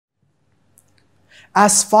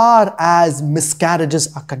As far as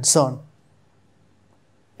miscarriages are concerned,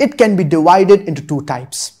 it can be divided into two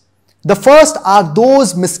types. The first are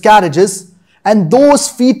those miscarriages and those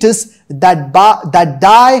fetus that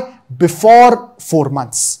die before 4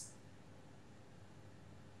 months.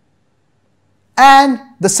 And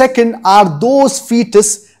the second are those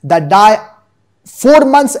fetus that die 4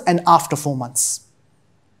 months and after 4 months.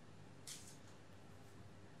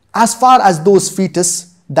 As far as those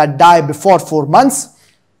fetus that die before 4 months,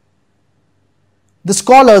 the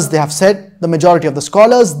scholars, they have said, the majority of the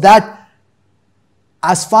scholars, that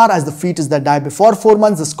as far as the fetus that die before 4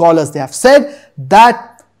 months, the scholars, they have said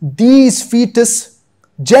that these fetus,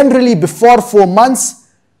 generally before 4 months,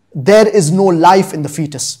 there is no life in the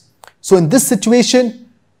fetus. So in this situation,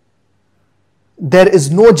 there is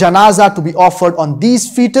no janazah to be offered on these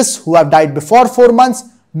fetus who have died before 4 months,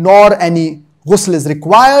 nor any ghusl is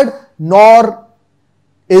required, nor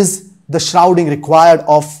is the shrouding required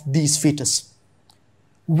of these fetus.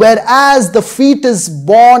 Whereas the fetus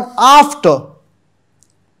born after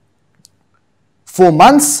 4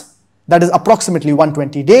 months, that is approximately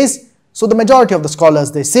 120 days. So the majority of the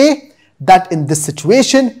scholars, they say that in this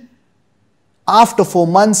situation, after 4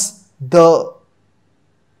 months, the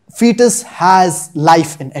fetus has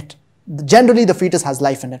life in it. Generally, the fetus has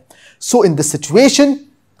life in it. So in this situation,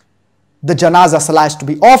 the janazah salah is to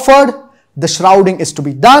be offered, the shrouding is to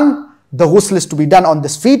be done, the ghusl is to be done on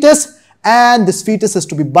this fetus, and this fetus is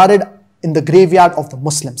to be buried in the graveyard of the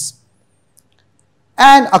Muslims.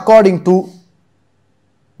 And according to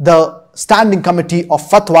the standing committee of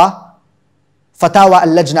Fatawa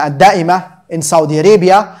al-Lajna al-Da'ima in Saudi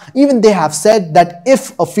Arabia, even they have said that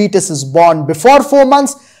if a fetus is born before 4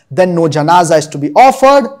 months, then no janazah is to be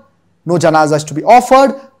offered,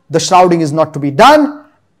 the shrouding is not to be done,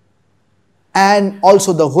 and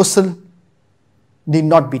also the ghusl need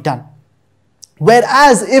not be done.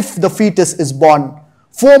 Whereas if the fetus is born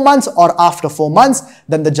 4 months or after 4 months,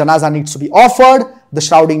 then the janazah needs to be offered, the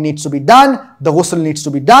shrouding needs to be done, the ghusl needs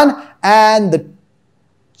to be done, and the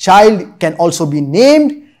child can also be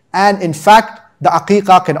named, and in fact the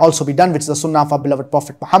aqiqah can also be done, which is the sunnah of our beloved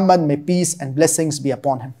Prophet Muhammad, may peace and blessings be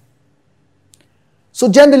upon him. So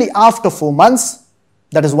generally after 4 months,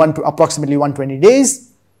 that is approximately 120 days,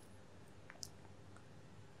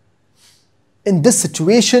 in this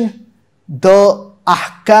situation, the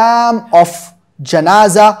ahkam of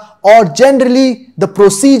janazah, or generally the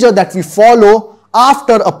procedure that we follow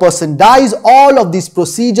after a person dies, all of these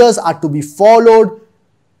procedures are to be followed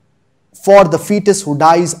for the fetus who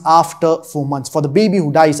dies after 4 months, for the baby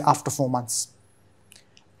who dies after 4 months.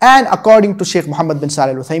 And according to Sheikh Muhammad bin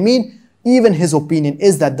Salih al-Uthaymeen, even his opinion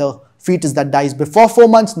is that the fetus that dies before 4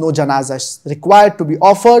 months, no janazah is required to be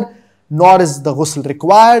offered, nor is the ghusl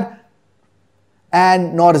required,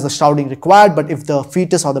 and nor is the shrouding required. But if the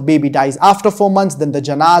fetus or the baby dies after 4 months, then the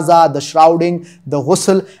janazah, the shrouding, the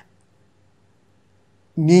ghusl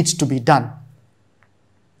needs to be done.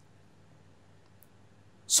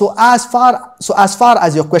 So as far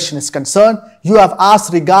as your question is concerned, you have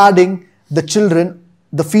asked regarding the children,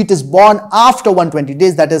 the fetus born after 120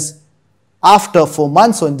 days, that is after 4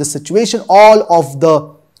 months. So in this situation, all of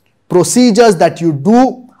the procedures that you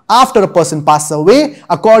do after a person passes away,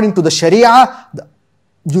 according to the Sharia,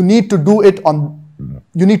 you need to do it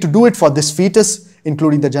for this fetus,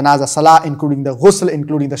 including the janazah salah, including the ghusl,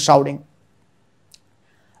 including the shrouding.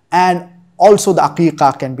 And also the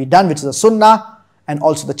aqiqah can be done, which is a sunnah, and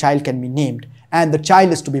also the child can be named. And the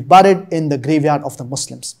child is to be buried in the graveyard of the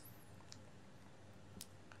Muslims.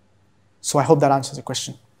 So I hope that answers the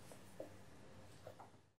question.